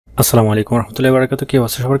আসসালামু আলাইকুম রহমতুল্লাহি ওয়া বারাকাতুহু। কি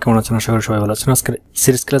অবস্থা সবার, কেমন আছেন? আশা করি সবাই ভালো আছেন। আজকের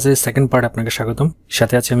সিরিজ ক্লাসের সেকেন্ড পার্ট আপনাকে স্বাগতম।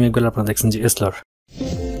 সাথে আছি আমি ইকবাল, আপনারা দেখছেন যে এসলর।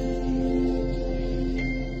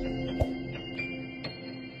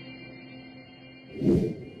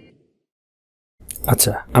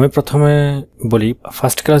 আচ্ছা, আমি প্রথমে বলি,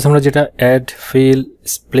 ফার্স্ট ক্লাস আমরা যেটা অ্যাড, ফিল,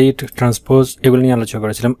 স্প্লিট, ট্রান্সপোজ এগুলো নিয়ে আলোচনা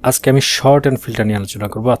করেছিলাম। আজকে আমি শর্ট অ্যান্ড ফিল্টার নিয়ে আলোচনা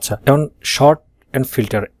করবো। আচ্ছা, এখন শর্ট অ্যান্ড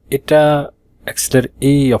ফিল্টার, এটা এক্সেলের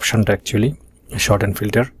এই অপশনটা অ্যাকচুয়ালি শর্ট অ্যান্ড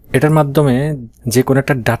ফিল্টার, এটার মাধ্যমে যে কোনো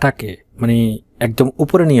একটা ডাটাকে মানে একদম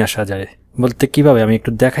উপরে নিয়ে আসা যায়। বলতে কিভাবে আমি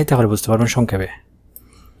একটু দেখাই, তাহলে বুঝতে পারবেন সংক্ষেপে।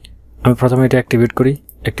 আমি প্রথমে এটা অ্যাক্টিভেট করি।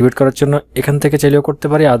 অ্যাক্টিভেট করার জন্য এখান থেকে চাইলেও করতে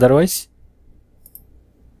পারি, আদারওয়াইজ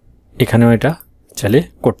এখানেও এটা চাইলে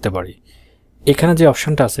করতে পারি। এখানে যে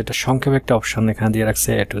অপশানটা আছে এটা সংক্ষেপে একটা অপশান এখানে দিয়ে রাখছে,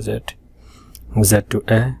 এ to Z, Z two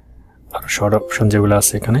A, R short option যেগুলো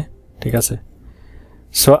আছে এখানে, ঠিক আছে।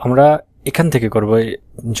 সো আমরা এখান থেকে করবো,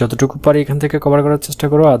 যতটুকু পারি এখান থেকে কভার করার চেষ্টা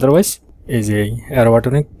করবো। আদারওয়াইজ এই যে অ্যারো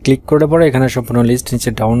বাটনে ক্লিক করে পরে এখানে সম্পূর্ণ লিস্ট, নিচে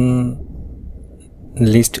ডাউন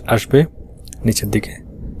লিস্ট আসবে নিচের দিকে,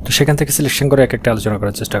 তো সেখান থেকে সিলেকশন করে এক একটা আলোচনা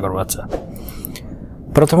করার চেষ্টা করবো। আচ্ছা,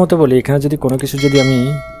 প্রথমত বলি, এখানে যদি কোনো কিছু যদি আমি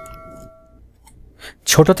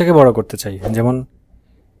ছোট থেকে বড় করতে চাই, যেমন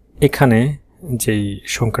এখানে যেই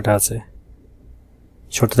সংখ্যাটা আছে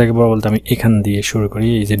ছোট থেকে বড় বলতে আমি এখান দিয়ে শুরু করি,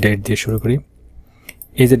 এই যে ডেট দিয়ে শুরু করি,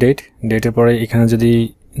 এই যে ডেটের পরে এখানে যদি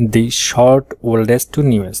দিই short oldest two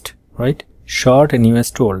newest, right, short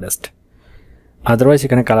newest two oldest. Otherwise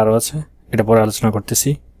এখানে কালারও আছে, এটা পরে আলোচনা করতেছি।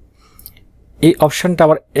 এই অপশানটা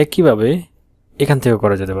আবার একইভাবে এখান থেকেও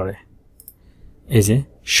করা যেতে পারে, এই যে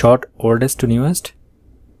short oldest two newest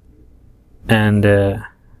and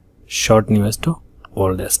short newest two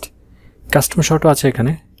oldest. Custom শর্টও আছে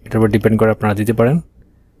এখানে, এটার উপর ডিপেন্ড করে আপনারা দিতে পারেন।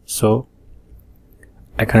 সো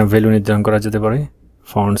এখানে ভ্যালু নির্ধারণ করা যেতে পারে,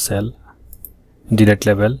 ফন্ট সেল, ডিলেট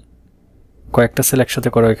লেভেল, কয়েকটা সেল একসাথে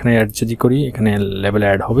করো। এখানে অ্যাড যদি করি এখানে লেভেল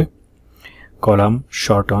অ্যাড হবে, কলাম,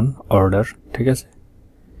 শর্ট অন, অর্ডার, ঠিক আছে।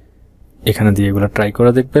 এখানে দিয়ে এগুলো ট্রাই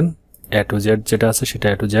করে দেখবেন। এ টু জেড যেটা আছে সেটা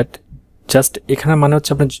এ টু জেড, জাস্ট এখানে মানে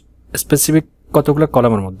হচ্ছে আপনার স্পেসিফিক কতগুলো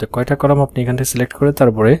কলামের মধ্যে কয়টা কলাম আপনি এখান থেকে সিলেক্ট করে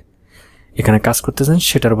তারপরে এখানে কাজ করতেছেন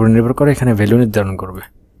সেটার উপর নির্ভর করে এখানে ভ্যালু নির্ধারণ করবে।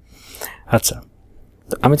 আচ্ছা,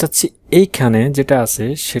 তো আমি চাচ্ছি এইখানে যেটা আছে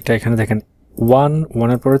সেটা এখানে দেখেন 1,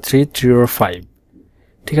 1-এর পরে 3, 3 or 5,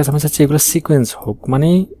 ঠিক আছে। আমি চাচ্ছি এগুলো সিকোয়েন্স হোক, মানে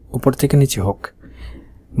উপর থেকে নিচে হোক,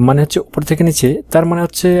 মানে হচ্ছে উপর থেকে নিচে, তার মানে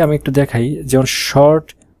হচ্ছে আমি একটু দেখাই, যেমন শর্ট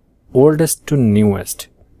ওল্ডেস্ট টু নিউয়েস্ট,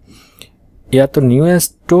 ইয়া তো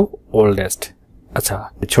নিউয়েস্ট টু ওল্ডেস্ট। আচ্ছা,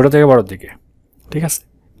 ছোট থেকে বড়োর দিকে, ঠিক আছে।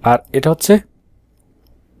 আর এটা হচ্ছে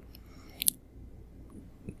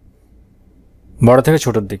বড় থেকে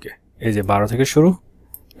ছোটোর দিকে, এই যে 12 থেকে শুরু,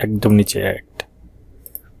 একদম নিচে একটা।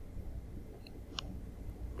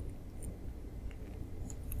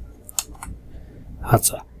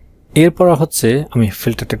 আচ্ছা, এরপর হচ্ছে আমি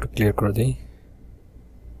ফিল্টারটা একটু ক্লিয়ার করে দিই।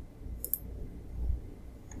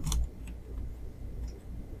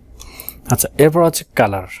 আচ্ছা, এরপর হচ্ছে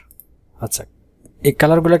কালার। আচ্ছা, এই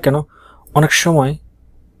কালারগুলো কেন, অনেক সময়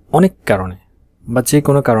অনেক কারণে বা যে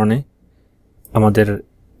কোনো কারণে আমাদের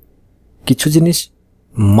কিছু জিনিস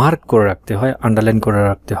মার্ক করে রাখতে হয়, আন্ডারলাইন করে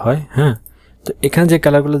রাখতে হয়। হ্যাঁ, তো এখানে যে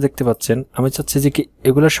কালারগুলো দেখতে পাচ্ছেন আমি চাচ্ছি যে কি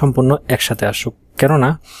এগুলো সম্পূর্ণ একসাথে আসুক, কেননা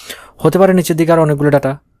হতে পারে নিচের দিকে আর অনেকগুলো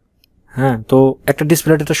ডাটা, হ্যাঁ, তো একটা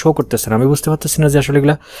ডিসপ্লে ডাটা শো করতেছে না, আমি বুঝতে পারতেছি না যে আসলে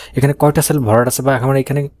এগুলো এখানে কয়টা সেল ভরাট আছে, বা আমার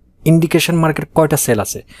এখানে ইন্ডিকেশন মার্কের কয়টা সেল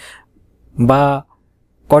আছে, বা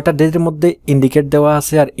কয়টা ডেটের মধ্যে ইন্ডিকেট দেওয়া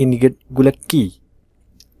আছে, আর ইন্ডিকেটগুলো কি।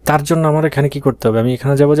 তার জন্য আমার এখানে কি করতে হবে, আমি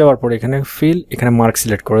এখানে যাওয়ার পরে এখানে ফিল, এখানে মার্ক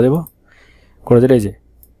সিলেক্ট করে দেবো, করে দিলে এই যে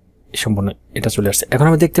সম্পূর্ণ এটা চলে আসছে। এখন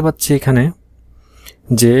আমি দেখতে পাচ্ছি এখানে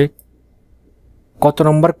যে কত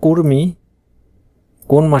নম্বর কর্মী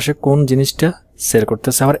কোন মাসে কোন জিনিসটা সেল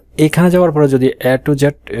করতেছে। আবার এখানে যাওয়ার পরে যদি এ টু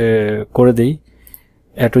জেড করে দিই,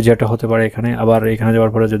 এ টু জেড হতে পারে এখানে। আবার এখানে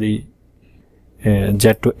যাওয়ার পরে যদি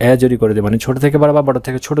জেড টু এ যদি করে দিই, মানে ছোট থেকে বড় বা বড়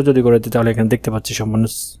থেকে ছোট যদি করে দিই, তাহলে এখানে দেখতে পাচ্ছি সম্পূর্ণ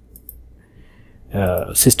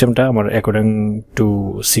সিস্টেমটা আমার অ্যাকর্ডিং টু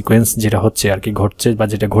সিকোয়েন্স যেটা হচ্ছে আর কি, ঘটছে বা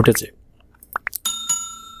যেটা ঘটেছে,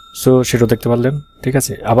 সো সেটাও দেখতে পারলেন, ঠিক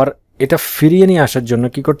আছে। আবার এটা ফিরিয়ে নিয়ে আসার জন্য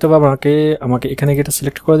কি করতে হবে, আমাকে এখানে এটা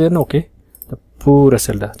সিলেক্ট করে দেন, ওকে, পুরো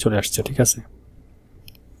সেলটা চলে আসছে, ঠিক আছে।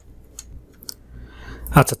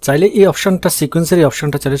 আচ্ছা, চাইলে এই অপশানটা, সিকোয়েন্সের এই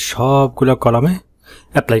অপশানটা চাইলে সবগুলো কলামে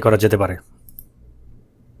অ্যাপ্লাই করা যেতে পারে।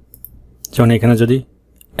 যেমন এখানে যদি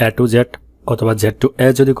এ টু জেড অথবা জেড টু এ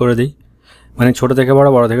যদি করে দিই, মানে ছোট থেকে বড়,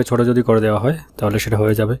 বড় থেকে ছোট যদি করে দেওয়া হয় তাহলে সেটা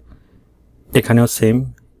হয়ে যাবে। এখানেও সেম,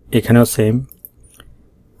 এখানেও সেম।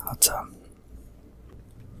 আচ্ছা,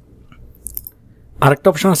 আরেকটা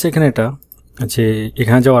অপশান আছে এখানে, এটা যে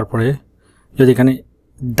এখানে যাওয়ার পরে যদি এখানে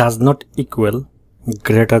does not equal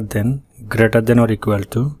greater than or equal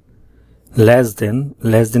to, less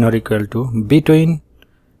than or equal to, between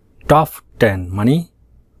top 10 মানে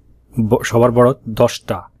সবার বড়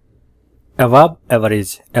 10টা, above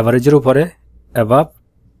average, অ্যাভারেজের উপরে, above,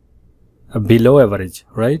 below average,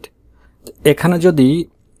 রাইট? এখানে যদি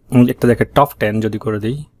একটা দেখে টপ 10 যদি করে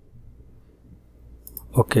দিই,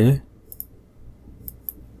 ওকে,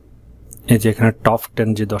 এই যে এখানে টপ 10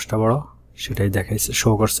 যে 10টা বড় সেটাই দেখাইছে, শো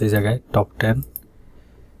করছে এই জায়গায় টপ 10,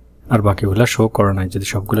 আর বাকিগুলো শো করে নাই। যদি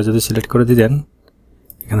সবগুলো যদি সিলেক্ট করে দিতেন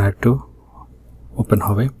এখানে একটু ওপেন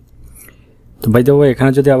হবে। তো বাই দ্য ওয়ে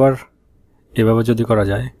এখানে যদি আবার এভাবে যদি করা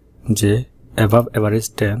যায় যে above average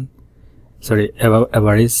 10, sorry above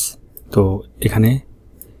average, তো এখানে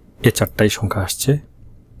এই 4টাই সংখ্যা আসছে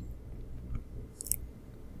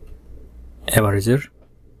অ্যাভারেজের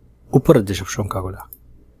উপরের যেসব সংখ্যাগুলো।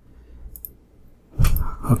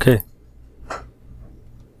 ওকে,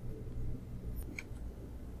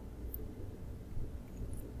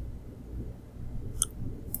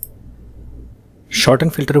 শর্ট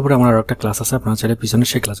অ্যান্ড ফিল্টারের উপরে আমার আরও একটা ক্লাস আছে, আপনারা চাইলে পিছনে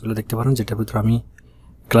সেই ক্লাসগুলো দেখতে পারেন, যেটার ভিতরে আমি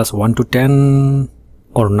ক্লাস 1 to 10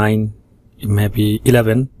 or 9 মেবি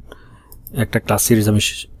 11 একটা ক্লাস সিরিজ আমি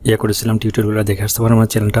করেছিলাম, টিউটোরিয়ালগুলো দেখে আসতে পারেন, আমার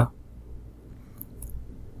চ্যানেলটা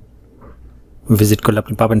ভিজিট করলে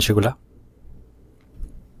আপনি পাবেন সেগুলা।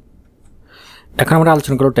 এখন আমরা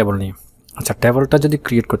আলোচনা করব টেবল নিয়ে। আচ্ছা, টেবলটা যদি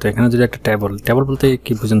ক্রিয়েট করতে, এখানে যদি একটা টেবল বলতে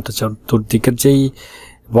কি পর্যন্ত চতুর্দিকের যেই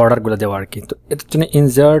বর্ডারগুলো দেওয়া আর কি, তো এটার জন্য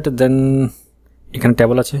ইনসার্ট, দেন এখানে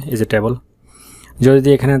টেবল আছে, এই যে টেবল, যদি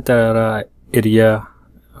এখানে তারা এরিয়া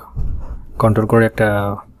কন্ট্রোল করে একটা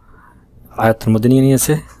আয়ত্তের মধ্যে নিয়ে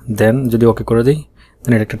নিয়েছে, দেন যদি ওকে করে দিই,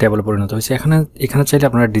 দেন এটা একটা টেবলে পরিণত হয়েছে। এখানে চাইলে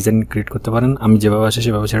আপনারা ডিজাইন ক্রিয়েট করতে পারেন, আমি যেভাবে আসে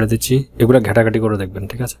সেভাবে ছেড়ে দিচ্ছি, এগুলো ঘাটাঘাটি করে দেখবেন,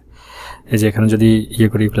 ঠিক আছে? এই যে এখানে যদি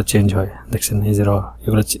করি এগুলো চেঞ্জ হয়, দেখছেন এই যে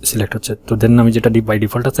এগুলো সিলেক্ট হচ্ছে, তো দেন আমি যেটা বাই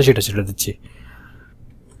ডিফল্ট আছে সেটা ছেড়ে দিচ্ছি।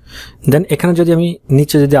 দেন এখানে যদি আমি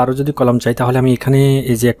নিচে যদি আরও যদি কলাম চাই, তাহলে আমি এখানে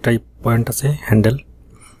এই যে একটা পয়েন্ট আছে হ্যান্ডেল,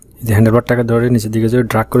 এই যে হ্যান্ডেল বারটাকে ধরে নিচের দিকে যদি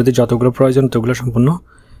ড্রাগ করে দিই, যতগুলো প্রয়োজন ততগুলো সম্পূর্ণ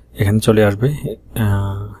এখানে চলে আসবে,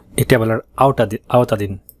 এই টেবলের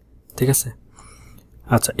আওতাধীন, ঠিক আছে?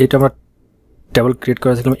 আচ্ছা, এটা আমরা টেবল ক্রিয়েট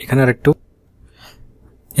করেছিলাম, এখানে আর একটু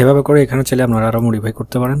এভাবে করে এখানে চাইলে আপনারা আরও মডিফাই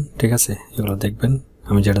করতে পারেন, ঠিক আছে? এগুলো দেখবেন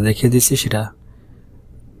আমি যেটা দেখিয়ে দিচ্ছি সেটা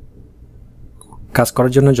কাজ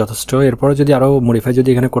করার জন্য যথেষ্ট। এরপরে যদি আরও মডিফাই যদি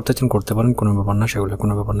এখানে করতে চান করতে পারেন, কোনো ব্যাপার না, সেগুলো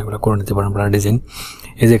কোনো ব্যাপার না, এগুলো করে নিতে পারেন আপনারা ডিজাইন।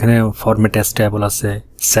 এই যে এখানে ফরম্যাট স্টাইল আছে,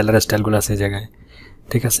 সেলার স্টাইলগুলো আছে এই জায়গায়,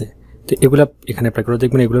 ঠিক আছে? তো এগুলো এখানে অ্যাপ্লাই করে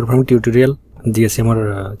দেখবেন, এগুলোর উপর আমি টিউটোরিয়াল দিয়েছি আমার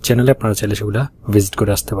চ্যানেলে, আপনারা চাইলে সেগুলো ভিজিট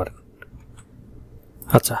করে আসতে পারেন।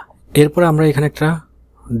 আচ্ছা, এরপরে আমরা এখানে একটা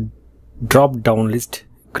ড্রপ ডাউন লিস্ট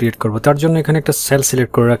ক্রিয়েট করব, তার জন্য এখানে একটা সেল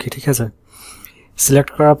সিলেক্ট করে রাখি, ঠিক আছে? সিলেক্ট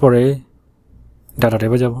করার পরে ডাটা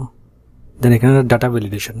ট্যাবে যাব, দেন এখানে ডাটা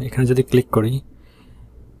ভ্যালিডেশন, এখানে যদি ক্লিক করি,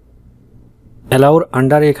 অ্যালাউর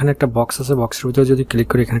আন্ডারে এখানে একটা বক্স আছে, বক্সের ভিতরে যদি ক্লিক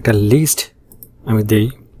করি এখানে একটা লিস্ট আমি দেই।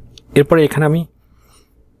 এরপরে এখানে আমি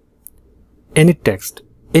এনি টেক্সট,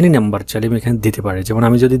 এনি নাম্বার চাইলে আমি এখানে দিতে পারি, যেমন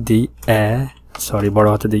আমি যদি দিই বড়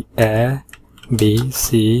হাতে দিই বি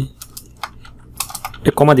সি,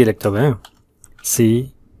 কমা দিয়ে লিখতে হবে, হ্যাঁ, C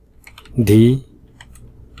D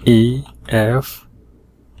E F,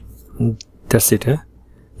 that's it.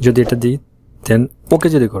 যদি এটা দিই দেন ওকে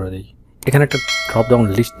যদি করে দিই, এখানে একটা ড্রপ ডাউন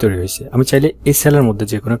লিস্ট তৈরি হয়েছে, আমি চাইলে এই সেলের মধ্যে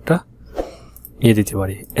যে কোনো একটা দিতে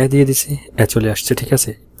পারি, দিয়ে দিছি, চলে আসছে, ঠিক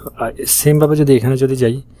আছে? সেমভাবে যদি এখানে যদি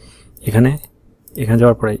যাই, এখানে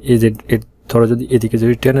যাওয়ার পরে এই যে ধরো যদি এদিকে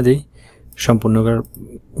যদি টেনে দিই,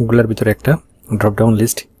 সম্পূর্ণগুলোর ভিতরে একটা ড্রপ ডাউন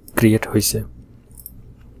লিস্ট ক্রিয়েট হয়েছে।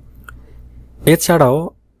 এছাড়াও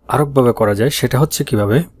আরেকভাবে করা যায়, সেটা হচ্ছে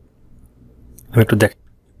কিভাবে আমি একটু দেখ।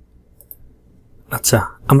 আচ্ছা,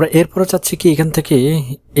 আমরা এরপরে চাচ্ছি কি এখান থেকে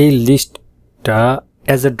এই লিস্টটা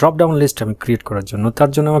as a drop down list আমি ক্রিয়েট করার জন্য, তার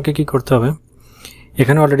জন্য আমাকে কি করতে হবে,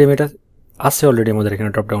 এখানে অলরেডি আমি এটা আছে অলরেডি আমাদের এখানে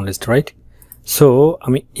drop down list, right? So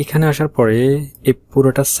আমি এখানে আসার পরে এই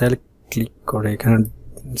পুরোটা সেল ক্লিক করে এখানে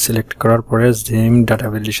সিলেক্ট করার পরে সেম ডাটা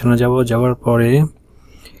ভ্যালিডেশনে যাওয়ার পরে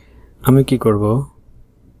আমি কি করব,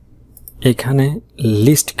 এখানে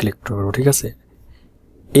লিস্ট ক্লিক করব, ঠিক আছে?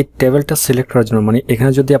 এই টেবলটা সিলেক্ট করার জন্য, মানে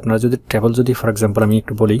এখানে যদি আপনারা যদি টেবল যদি ফর এক্সাম্পল আমি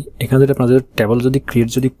একটু বলি, এখানে যদি আপনারা যদি টেবল যদি ক্রিয়েট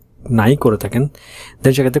যদি নাই করে থাকেন,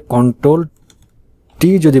 দেন সেক্ষেত্রে কন্ট্রোল-T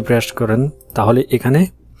যদি প্রেস করেন, তাহলে এখানে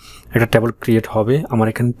একটা টেবল ক্রিয়েট হবে। আমার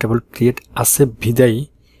এখানে টেবল ক্রিয়েট আছে বিদায়ী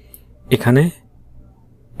এখানে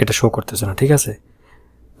এটা শো করতেছে না, ঠিক আছে?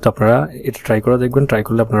 তো আপনারা এটা ট্রাই করে দেখবেন, ট্রাই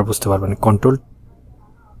করলে আপনারা বুঝতে পারবেন।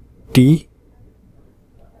 কন্ট্রোল-T,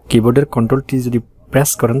 কিবোর্ডের কন্ট্রোল-T যদি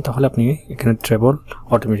প্রেস করেন তাহলে আপনি এখানে টেবল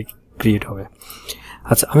অটোমেটিক ক্রিয়েট হবে।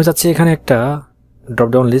 আচ্ছা, আমি চাচ্ছি এখানে একটা ড্রপ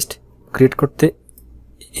ডাউন লিস্ট ক্রিয়েট করতে,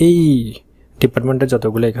 এই ডিপার্টমেন্টের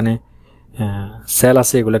যতগুলো এখানে সেল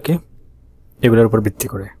আছে এগুলোর উপর ভিত্তি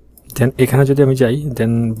করে। দেন এখানে যদি আমি যাই,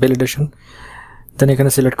 দেন ভ্যালিডেশন, দেন এখানে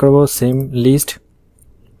সিলেক্ট করব সেম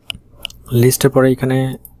লিস্টের পরে এখানে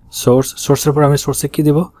সোর্সের পরে আমি সোর্সে কী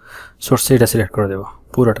দেবো, সোর্সে এটা সিলেক্ট করে দেবো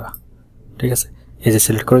পুরোটা, ঠিক আছে। এই যে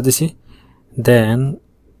সিলেক্ট করে দিছি, দেন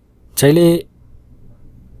চাইলে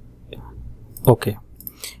ওকে,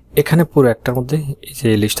 এখানে পুরো একটার মধ্যে এই যে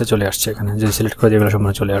লিস্টটা চলে আসছে, এখানে যে সিলেক্ট করে দিয়ে এগুলো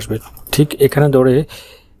সম্পূর্ণ চলে আসবে। ঠিক এখানে ধরে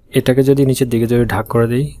এটাকে যদি নিচের দিকে যদি ঢাক করে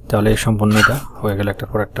দিই তাহলে সম্পূর্ণ এটা হয়ে গেল একটার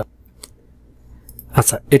পর একটা।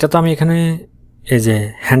 আচ্ছা, এটা তো আমি এখানে এই যে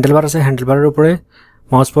হ্যান্ডেলবার আছে, হ্যান্ডেলবারের উপরে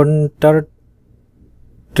mouse পয়েন্টারের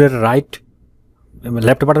right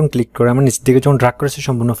left button click করে আমার নিচের দিকে যখন ড্রাগ করেছি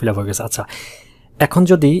সম্পূর্ণ ফিল আপ হয়ে গেছে। আচ্ছা, এখন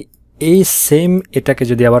যদি এই সেম এটাকে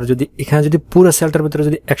যদি আবার যদি এখানে যদি পুরো সেলটার ভিতরে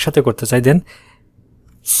যদি একসাথে করতে চাই, দেন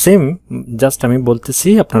সেম জাস্ট আমি বলতেছি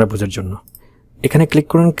আপনারা বোঝার জন্য, এখানে ক্লিক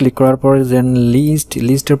করুন। ক্লিক করার পরে দেন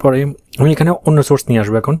লিস্টের পরে আমি এখানে অন্য সোর্স নিয়ে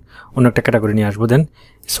আসবো, এখন অন্য একটা ক্যাটাগরি নিয়ে আসবো। দেন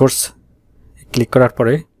সোর্স ক্লিক করার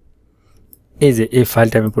পরে এই যে এই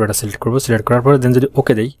ফাইলটা আমি পুরোটা সিলেক্ট করবো। সিলেক্ট করার পরে দেন যদি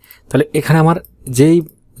ওকে দেই, তাহলে এখানে আমার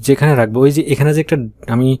যেখানে রাখবো ওই যে এখানে যে একটা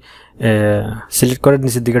আমি সিলেক্ট করে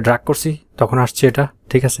নিচের দিকে ড্রাগ করছি তখন আসছে এটা,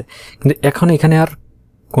 ঠিক আছে। কিন্তু এখন এখানে আর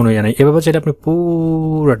কোনো ইয়ে নাই। এভাবে চাইলে আপনি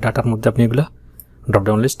পুরো ডাটার মধ্যে আপনি এগুলো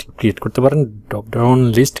ড্রপডাউন লিস্ট ক্রিয়েট করতে পারেন। ড্রপডাউন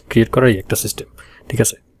লিস্ট ক্রিয়েট করারই একটা সিস্টেম, ঠিক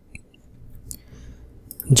আছে।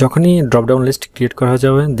 যখনই ড্রপডাউন লিস্ট ক্রিয়েট করা হয়ে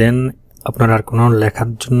যাবে, দেন আপনার আর কোনো লেখার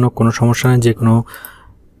জন্য কোনো সমস্যা নেই। যে কোনো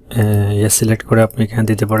সিলেক্ট করে আপনি এখানে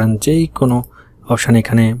দিতে পারেন যেই কোনো অপশান।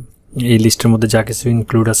 এখানে এই লিস্টের মধ্যে যা কিছু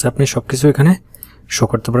ইনক্লুড আছে আপনি সব কিছু এখানে শো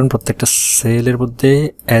করতে পারেন প্রত্যেকটা সেলের মধ্যে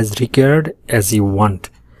as required as you want,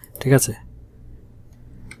 ঠিক আছে।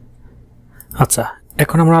 আচ্ছা,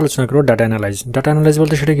 এখন আমরা আলোচনা করব ডাটা অ্যানালাইজ। ডাটা অ্যানালাইজ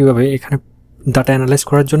বলতে সেটা কীভাবে, এখানে ডাটা অ্যানালাইজ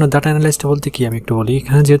করার জন্য ডাটা অ্যানালাইজটা বলতে কি আমি একটু বলি।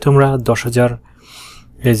 এখানে যেহেতু আমরা 10,000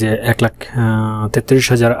 এই যে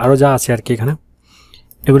 1,33,000 আরও যা আছে আর কি, এখানে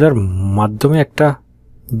এগুলোর মাধ্যমে একটা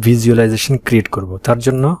ভিজুয়ালাইজেশন ক্রিয়েট করব। তার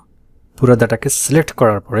জন্য পুরো ডাটাকে সিলেক্ট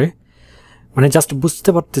করার পরে মানে জাস্ট বুঝতে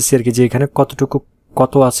পারতেছি আর কি যে এখানে কতটুকু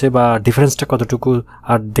কত আছে বা ডিফারেন্সটা কতটুকু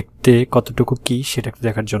আর দেখতে কতটুকু কি সেটা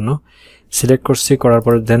দেখার জন্য সিলেক্ট করছি। করার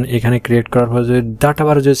পরে দেন এখানে ক্রিয়েট করার পরে যদি ডাটা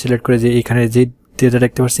বার যদি সিলেক্ট করে যে এখানে যে ডেটা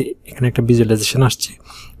দেখতে পাচ্ছি এখানে একটা ভিজুয়ালাইজেশন আসছে,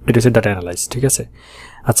 এটা হচ্ছে ডাটা অ্যানালাইজ, ঠিক আছে।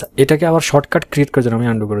 আচ্ছা, এটাকে আবার শর্টকাট ক্রিয়েট করার জন্য আমি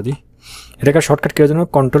আন্ডু করে দিই। এটাকে শর্টকাট ক্রিয়েট জন্য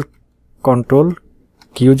কন্ট্রোল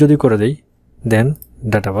কিউ যদি করে দিই, দেন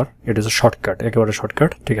ডাটা বার, এটা হচ্ছে শর্টকাট, একেবারে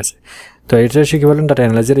শর্টকাট, ঠিক আছে। তো এটা শিখে বলেন ডাটা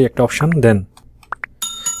অ্যানালাইজের একটা অপশান। দেন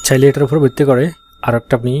চাইলে এটার উপর ভিত্তি করে আর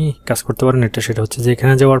একটা আপনি কাজ করতে পারেন, এটা সেটা হচ্ছে যে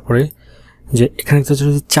এখানে যাওয়ার পরে যে এখানে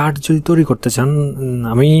যদি চার্ট যদি তৈরি করতে চান,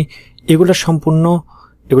 আমি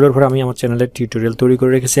এগুলোর উপর আমি আমার চ্যানেলে টিউটোরিয়াল তৈরি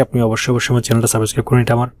করে রেখেছি। আপনি অবশ্যই আমার চ্যানেলটা সাবস্ক্রাইব করুন,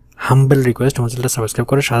 এটা আমার হাম্বেল রিকোয়েস্ট। আমার চ্যানেলটা সাবস্ক্রাইব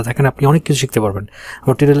করে সাথে থাকেন, আপনি অনেক কিছু শিখতে পারবেন।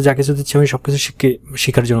 আমার টিউটোরিয়ালে যা কিছু দিচ্ছি আমি সব কিছু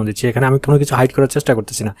শেখার জন্য দিচ্ছি, এখানে আমি কোনো কিছু হাইড করার চেষ্টা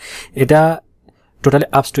করতেছি না। এটা টোটালি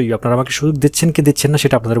আপস টু ইউ, আপনারা আমাকে সুযোগ দিচ্ছেন কি দিচ্ছেন না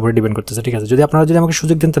সেটা আপনাদের উপরে ডিপেন্ড করতেছে, ঠিক আছে। যদি আপনারা আমাকে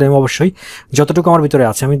সুযোগ দেন তাহলে আমি অবশ্যই যতটুকু আমার ভিতরে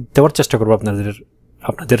আছে আমি দেওয়ার চেষ্টা করবো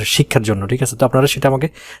আপনাদের শিক্ষার জন্য, ঠিক আছে। তো আপনারা সেটা আমাকে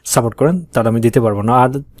সাপোর্ট করেন, তাহলে আমি দিতে পারবো না।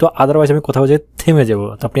 তো আদারওয়াইজ আমি কোথাও যেয়ে থেমে যাবো,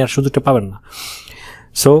 তো আপনি আর সুযোগটা পাবেন না।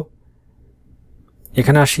 সো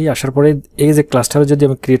এখানে আসার পরে এই যে ক্লাসটা যদি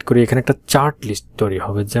আমি ক্রিয়েট করি, এখানে একটা চার্ট লিস্ট তৈরি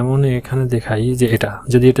হবে। যেমন এখানে দেখাই যে এটা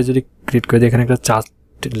যদি ক্রিয়েট করে দিই, এখানে একটা চার্ট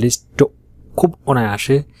লিস্ট খুব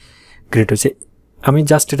অনায়াসে ক্রিয়েট হয়েছে। আমি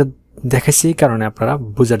জাস্ট এটা দেখাইছি এই কারণে আপনারা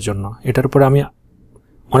বোঝার জন্য। এটার উপরে আমি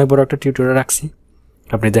অনেক বড় একটা টিউটোরিয়াল রাখছি,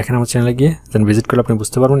 আপনি দেখেন আমার চ্যানেলে গিয়ে দেন ভিজিট করলে আপনি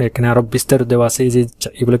বুঝতে পারবেন। এখানে আরও বিস্তারিত দেওয়া আছে এই যে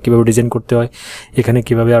এগুলো কীভাবে ডিজাইন করতে হয়, এখানে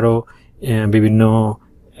কীভাবে আরও বিভিন্ন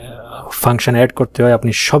ফাংশন অ্যাড করতে হয়,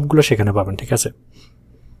 আপনি সবগুলো সেখানে পাবেন, ঠিক আছে।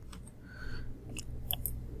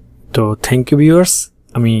 তো থ্যাংক ইউ ভিউয়ার্স,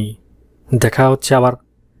 আমি দেখা হচ্ছে আবার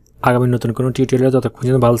আগামী নতুন কোনো টিউটোরিয়ালে। ততক্ষণ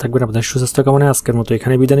যেন ভালো থাকবেন, আপনাদের সুস্বাস্থ্য কামনায় আজকের মতো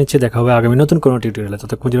এখানে বিদায় নিচ্ছি। দেখা হবে আগামী নতুন কোনো টিউটোরিয়ালে,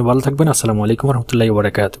 ততক্ষণ যেন ভালো থাকবেন। আসসালামু আলাইকুম ওয়া রাহমাতুল্লাহি ওয়া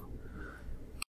বারাকাতুহু।